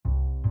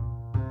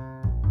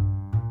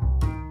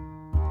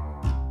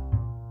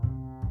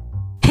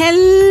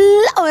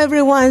Hello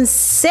everyone,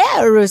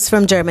 Servus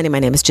from Germany. My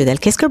name is Judel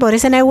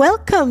Kisker-Boris and I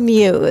welcome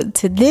you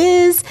to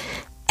this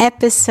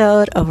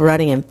episode of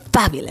Running and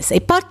Fabulous, a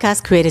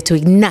podcast created to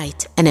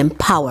ignite and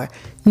empower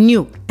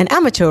new and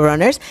amateur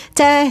runners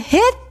to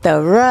hit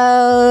the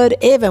road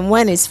even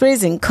when it's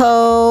freezing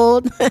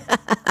cold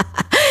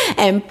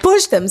and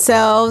push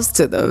themselves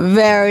to the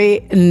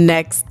very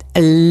next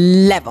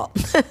level.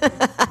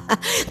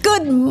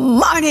 Good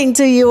morning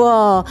to you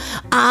all.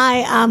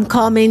 I am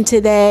coming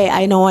today.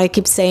 I know I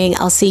keep saying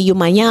I'll see you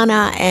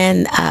mañana,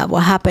 and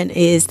what happened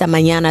is that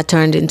mañana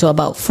turned into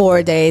about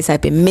 4 days.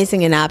 I've been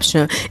missing in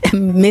action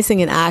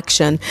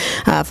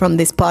from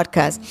this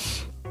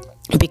podcast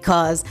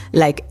because,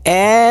 like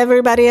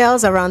everybody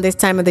else around this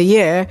time of the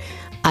year,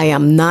 I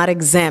am not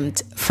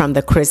exempt from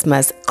the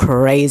Christmas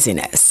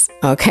craziness,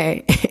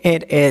 okay?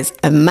 It is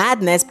a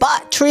madness,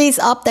 but trees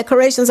up,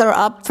 decorations are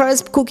up,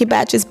 first cookie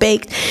batch is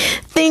baked,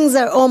 things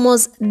are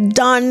almost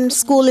done,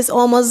 school is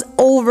almost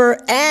over,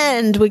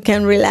 and we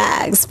can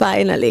relax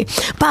finally.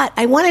 But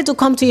I wanted to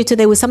come to you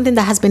today with something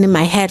that has been in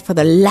my head for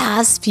the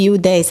last few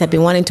days. I've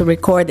been wanting to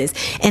record this,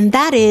 and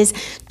that is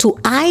to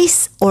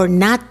ice or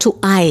not to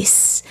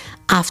ice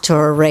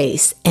after a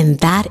race. And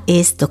that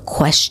is the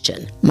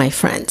question, my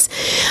friends.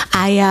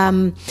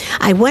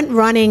 I went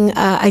running.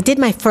 I did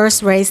my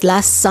first race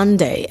last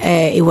Sunday.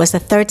 It was a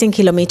 13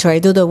 kilometer. I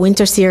do the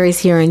winter series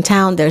here in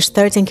town. There's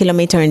 13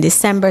 kilometer in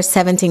December,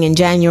 17 in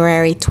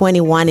January,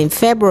 21 in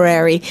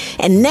February.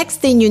 And next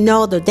thing you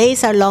know, the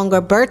days are longer,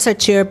 birds are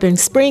chirping,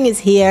 spring is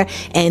here.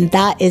 And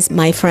that is,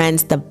 my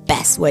friends, the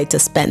best way to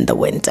spend the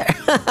winter.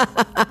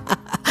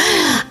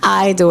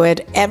 I do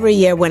it every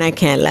year when I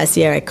can. Last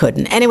year I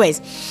couldn't.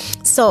 Anyways,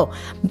 so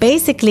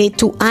basically,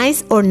 to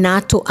ice or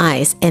not to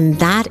ice, and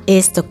that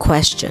is the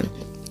question.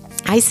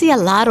 I see a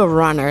lot of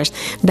runners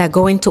that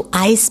go into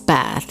ice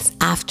baths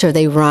after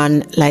they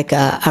run like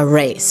a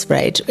race,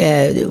 right?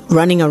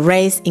 Running a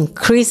race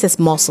increases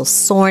muscle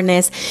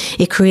soreness.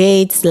 It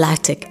creates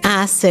lactic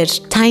acid,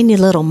 tiny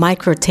little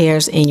micro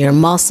tears in your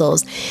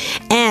muscles.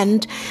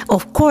 And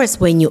of course,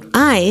 when you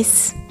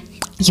ice,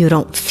 you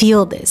don't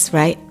feel this,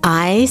 right?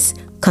 Ice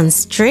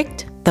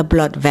constrict the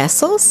blood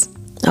vessels,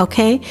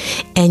 okay?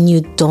 And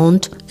you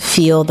don't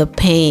feel the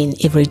pain.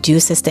 It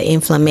reduces the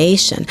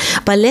inflammation.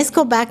 But let's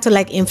go back to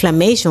like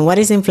inflammation. What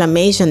is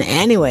inflammation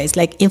anyways?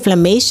 Like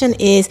inflammation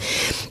is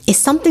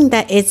something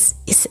that is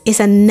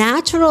a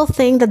natural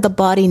thing that the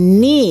body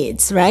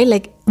needs, right?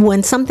 Like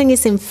when something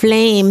is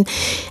inflamed,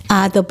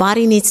 the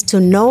body needs to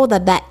know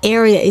that that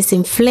area is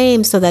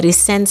inflamed so that it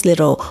sends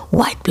little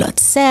white blood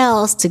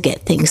cells to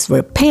get things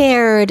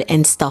repaired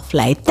and stuff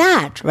like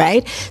that,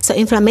 right? So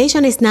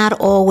inflammation is not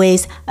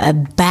always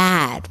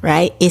bad,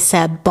 right? It's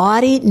a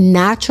body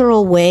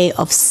natural way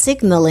of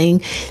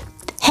signaling,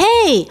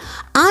 hey,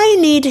 I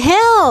need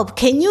help.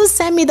 Can you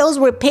send me those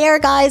repair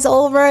guys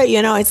over?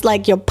 You know, it's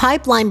like your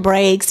pipeline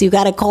breaks. You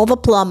got to call the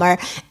plumber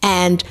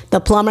and the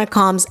plumber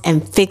comes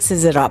and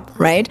fixes it up,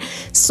 right?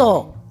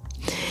 So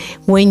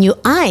when you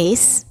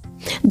ice,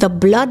 the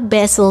blood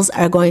vessels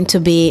are going to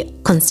be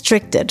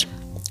constricted.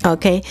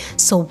 Okay.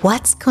 So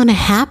what's going to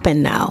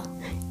happen now?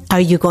 Are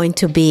you going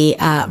to be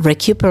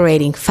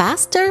recuperating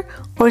faster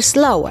or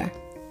slower?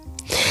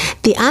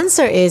 The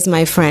answer is,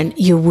 my friend,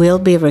 you will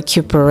be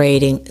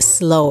recuperating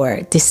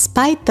slower,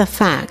 despite the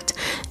fact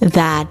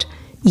that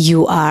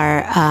you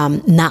are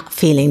not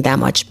feeling that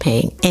much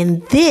pain.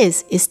 And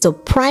this is the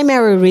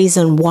primary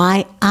reason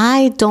why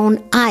I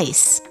don't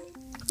ice.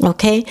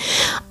 Okay,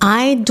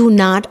 I do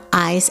not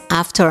ice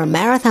after a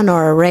marathon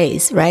or a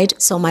race, right?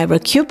 So my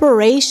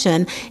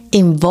recuperation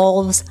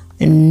involves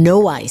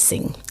no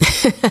icing.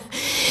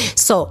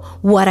 So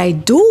what I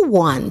do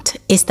want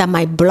is that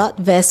my blood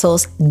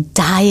vessels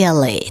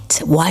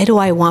dilate. Why do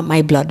I want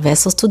my blood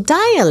vessels to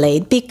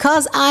dilate?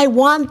 Because I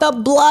want the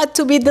blood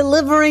to be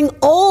delivering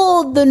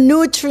all the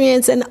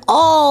nutrients and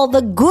all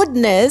the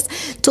goodness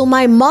to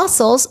my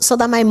muscles so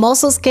that my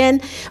muscles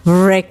can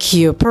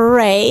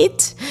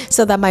recuperate,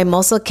 so that my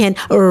muscle can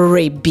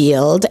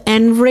rebuild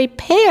and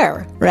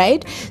repair,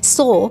 right?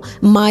 So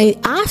my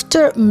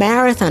after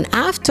marathon,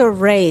 after a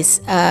race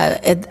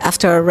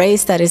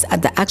that is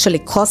that actually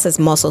causes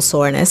muscle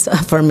soreness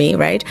for me,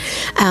 right?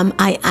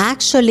 I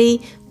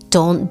actually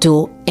don't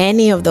do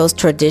any of those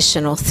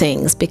traditional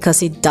things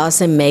because it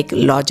doesn't make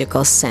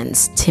logical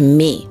sense to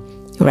me,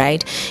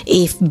 right?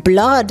 If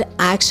blood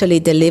actually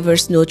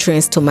delivers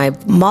nutrients to my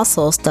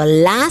muscles, the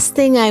last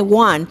thing I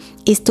want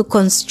is to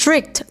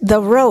constrict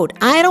the road.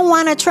 I don't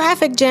want a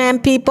traffic jam,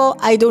 people.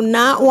 I do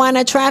not want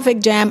a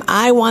traffic jam.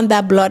 I want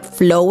that blood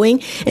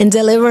flowing and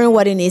delivering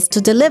what it needs to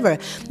deliver.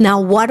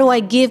 Now, what do I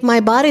give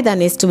my body that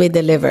needs to be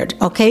delivered?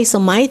 Okay, so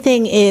my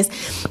thing is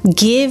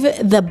give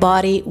the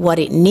body what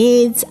it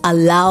needs,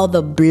 allow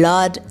the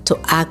blood to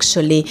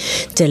actually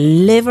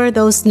deliver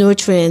those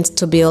nutrients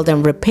to build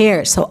and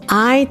repair. So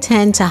I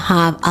tend to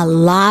have a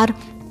lot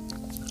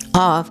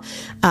of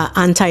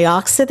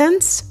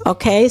antioxidants.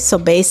 Okay, so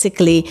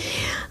basically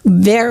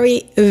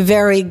very,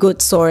 very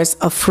good source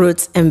of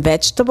fruits and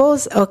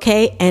vegetables.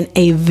 Okay, and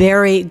a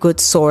very good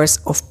source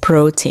of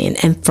protein.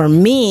 And for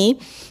me,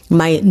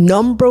 my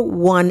number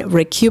one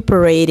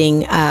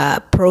recuperating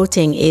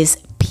protein is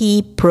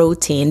pea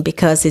protein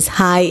because it's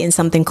high in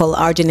something called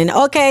arginine.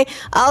 Okay,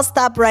 I'll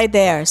stop right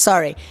there.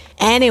 Sorry.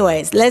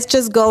 Anyways, let's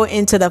just go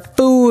into the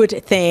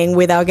food thing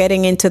without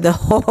getting into the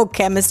whole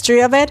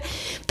chemistry of it.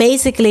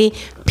 Basically,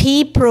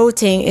 pea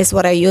protein is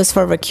what I use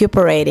for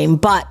recuperating,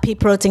 but pea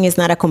protein is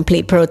not a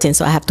complete protein,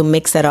 so I have to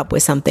mix it up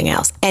with something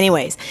else.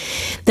 Anyways,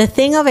 the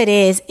thing of it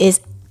is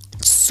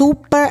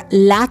super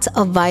lots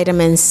of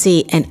vitamin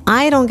C, and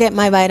I don't get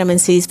my vitamin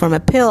C's from a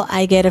pill.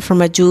 I get it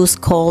from a juice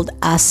called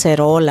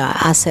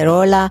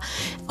acerola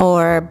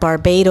or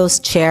Barbados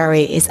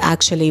cherry is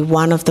actually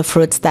one of the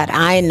fruits that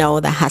I know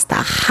that has the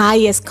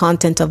highest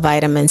content of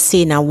vitamin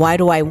C. Now, why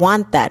do I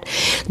want that?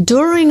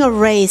 During a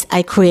race,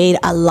 I create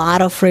a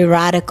lot of free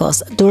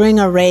radicals. During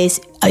a race,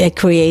 I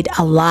create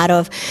a lot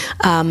of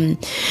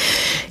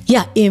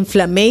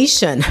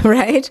inflammation,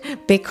 right?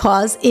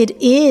 Because it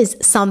is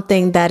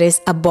something that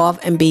is above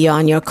and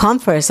beyond your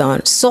comfort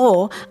zone.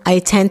 So I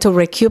tend to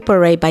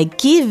recuperate by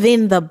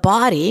giving the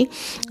body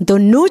the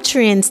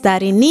nutrients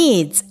that it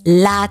needs.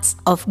 Lots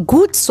of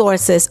good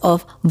sources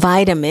of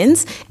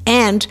vitamins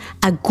and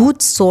a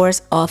good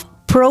source of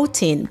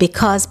protein,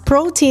 because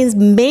protein's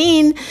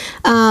main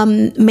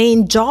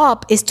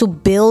job is to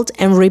build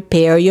and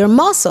repair your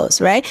muscles,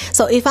 right?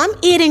 So if I'm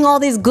eating all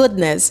this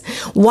goodness,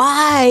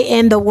 why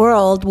in the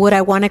world would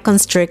I want to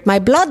constrict my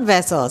blood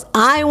vessels?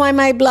 I want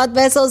my blood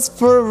vessels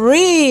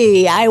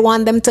free. I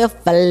want them to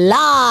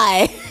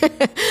fly.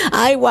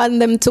 I want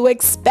them to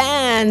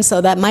expand so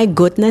that my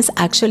goodness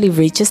actually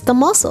reaches the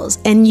muscles.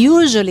 And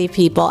usually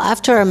people,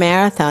 after a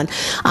marathon,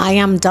 I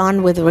am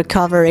done with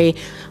recovery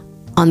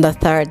on the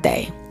third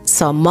day.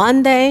 So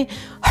Monday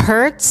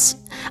hurts.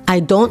 I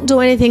don't do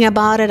anything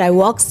about it. I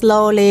walk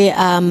slowly.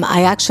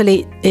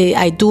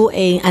 I do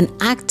an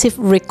active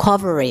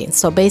recovery.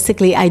 So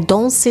basically, I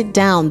don't sit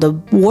down. The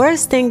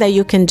worst thing that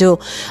you can do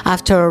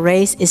after a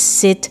race is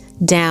sit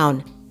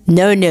down.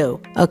 No.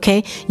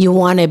 Okay. You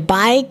want a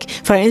bike.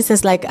 For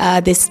instance, like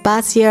this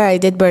past year, I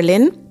did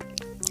Berlin.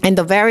 And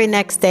the very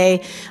next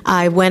day,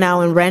 I went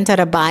out and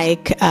rented a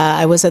bike.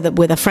 I was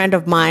with a friend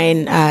of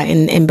mine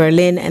in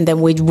Berlin, and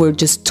then we were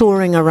just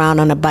touring around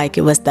on a bike.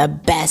 It was the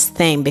best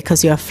thing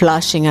because you're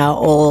flushing out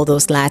all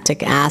those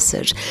lactic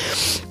acid.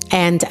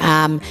 And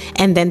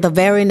then the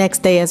very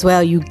next day as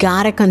well, you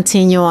gotta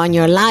continue on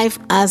your life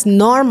as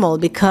normal,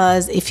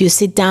 because if you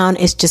sit down,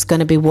 it's just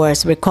gonna be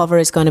worse.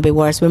 Recovery is gonna be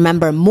worse.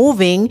 Remember,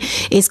 moving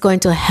is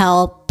going to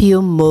help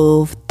you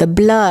move the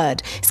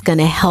blood. It's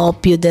gonna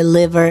help you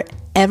deliver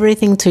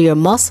everything to your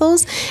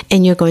muscles,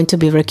 and you're going to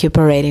be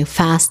recuperating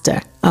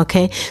faster.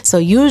 Okay, so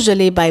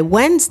usually by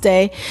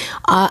Wednesday,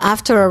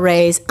 after a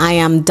race, I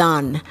am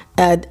done.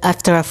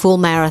 After a full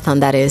marathon,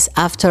 that is.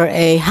 After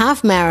a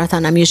half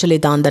marathon, I'm usually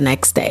done the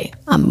next day.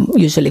 I'm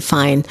usually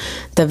fine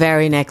the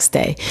very next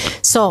day.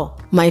 So,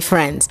 my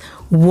friends,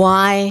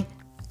 why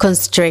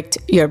constrict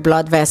your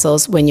blood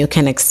vessels when you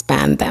can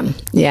expand them?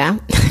 Yeah.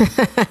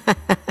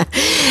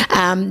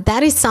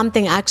 That is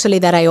something actually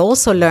that I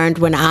also learned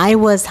when I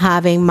was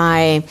having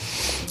my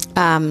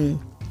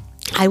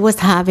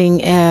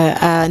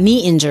a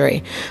knee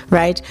injury,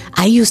 right?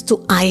 I used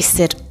to ice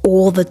it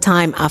all the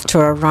time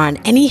after a run,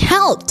 and it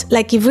helped.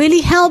 Like, it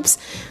really helps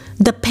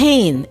the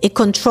pain. It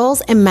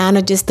controls and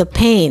manages the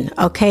pain,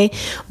 okay?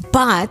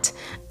 But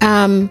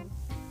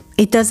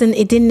it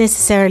didn't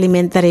necessarily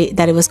mean that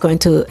it was going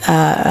to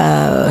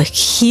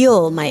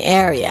heal my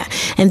area.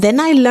 And then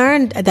I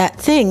learned that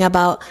thing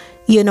about,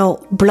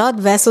 blood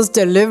vessels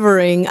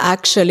delivering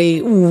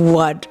actually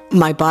what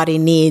my body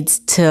needs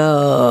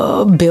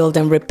to build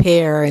and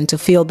repair and to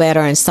feel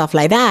better and stuff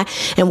like that.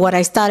 And what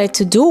I started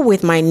to do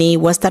with my knee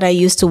was that I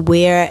used to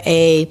wear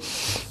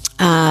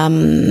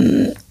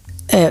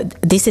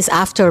this is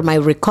after my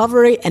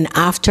recovery and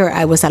after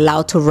I was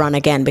allowed to run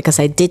again, because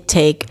I did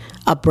take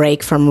a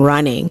break from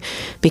running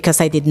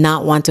because I did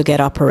not want to get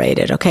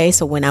operated. Okay,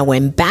 so when I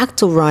went back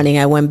to running,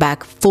 I went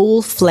back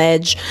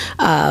full-fledged,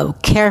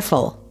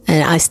 careful.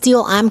 And I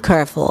still am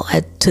careful.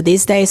 To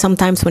this day,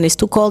 sometimes when it's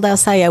too cold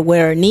outside, I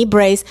wear a knee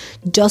brace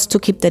just to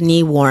keep the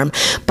knee warm.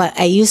 But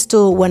I used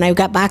to, when I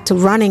got back to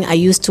running, I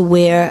used to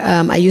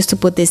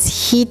put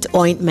this heat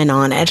ointment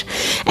on it.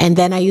 And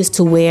then I used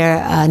to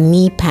wear a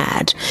knee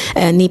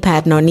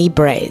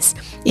brace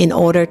in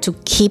order to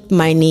keep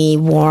my knee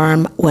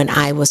warm when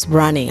I was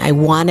running. I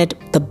wanted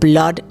the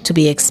blood to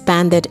be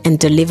expanded and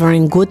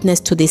delivering goodness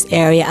to this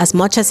area as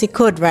much as it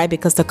could, right?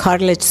 Because the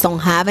cartilage don't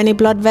have any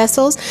blood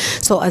vessels.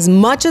 So as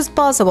much as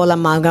possible,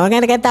 I'm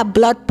going to get that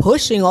blood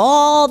pushing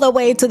all the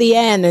way to the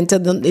end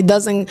until it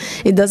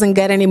doesn't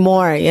get any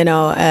more,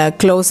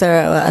 closer,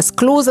 as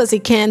close as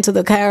it can to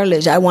the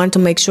cartilage. I want to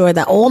make sure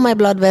that all my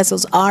blood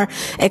vessels are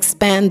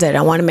expanded.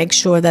 I want to make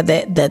sure that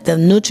the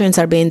nutrients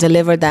are being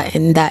delivered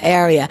in that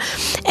area.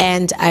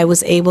 And I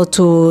was able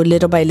to,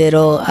 little by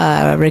little,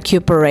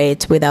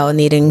 recuperate without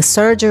needing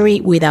surgery,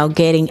 without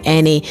getting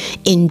any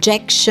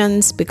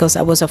injections, because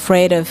I was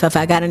afraid of, if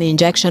I got an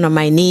injection on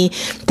my knee,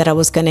 that I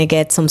was going to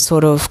get some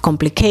sort of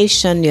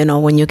complication.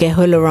 When you get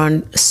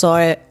hyaluron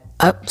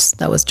Oops,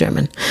 that was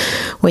German.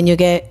 When you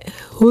get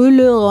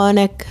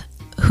hyaluronic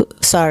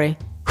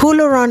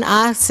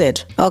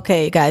acid.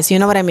 Okay, guys, you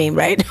know what I mean,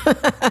 right?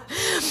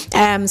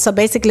 So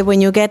basically,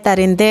 when you get that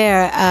in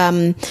there,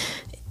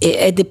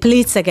 it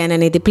depletes again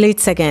and it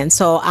depletes again.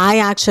 So I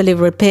actually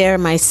repair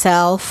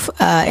myself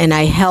and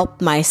I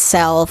help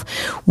myself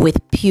with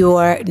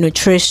pure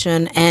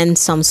nutrition and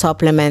some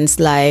supplements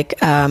like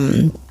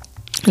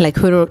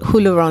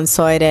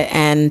hyaluronidase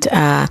and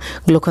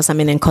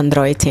glucosamine and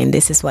chondroitin.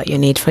 This is what you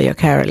need for your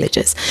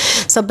cartilages.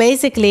 So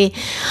basically,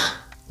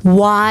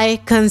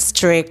 why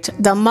constrict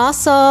the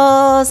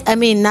muscles?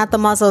 Not the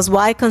muscles.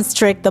 Why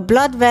constrict the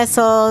blood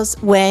vessels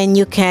when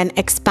you can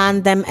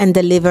expand them and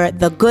deliver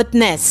the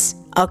goodness?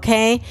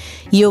 Okay,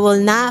 you will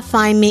not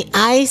find me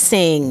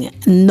icing.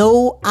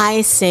 No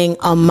icing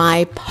on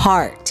my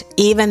part.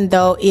 Even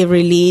though it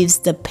relieves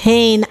the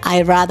pain,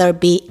 I'd rather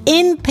be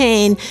in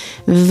pain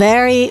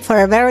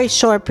for a very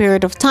short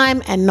period of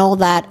time and know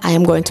that I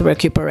am going to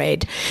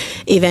recuperate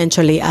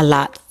eventually a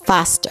lot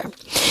faster.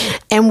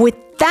 And with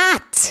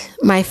that,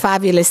 my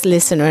fabulous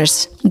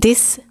listeners,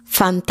 this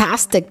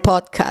fantastic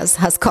podcast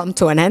has come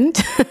to an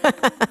end.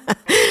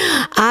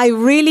 I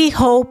really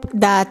hope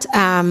that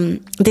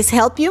this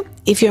helped you.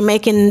 If you're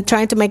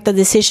trying to make the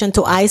decision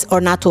to ice or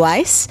not to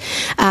ice,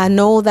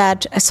 know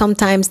that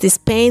sometimes these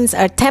pains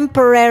are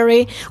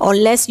temporary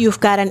unless you've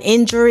got an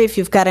injury. If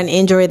you've got an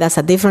injury, that's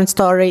a different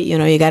story. You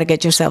got to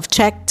get yourself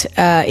checked.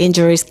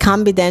 Injuries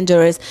can be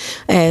dangerous.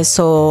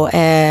 So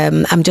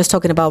I'm just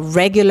talking about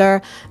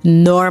regular,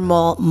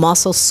 normal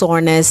muscle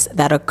soreness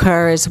that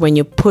occurs when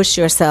you push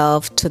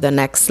yourself to the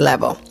next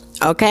level.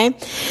 Okay?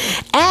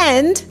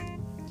 And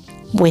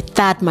with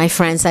that, my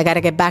friends, I got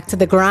to get back to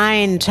the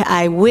grind.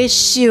 I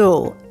wish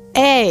you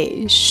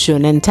a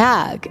schönen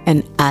Tag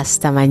and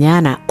hasta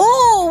mañana.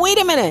 Oh, wait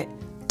a minute.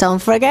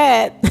 Don't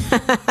forget.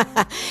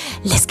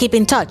 Let's keep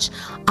in touch.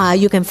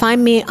 You can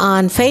find me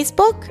on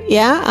Facebook.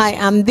 Yeah, I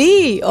am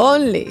the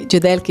only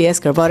Judelki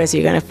Escorbores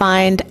you're going to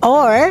find.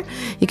 Or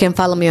you can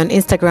follow me on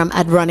Instagram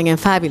at Running and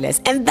Fabulous.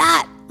 And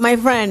that, my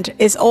friend,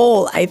 is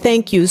all. I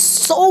thank you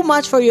so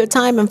much for your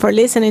time and for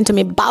listening to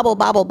me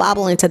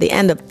babble into the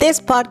end of this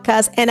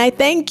podcast. And I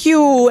thank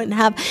you and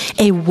have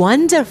a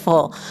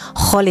wonderful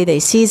holiday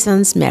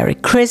seasons. Merry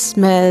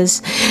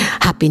Christmas.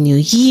 Happy New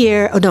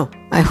Year. Oh, no.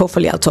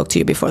 Hopefully I'll talk to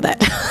you before that.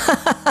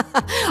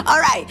 All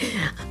right.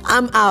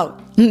 I'm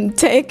out.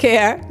 Take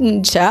care.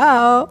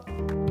 Ciao.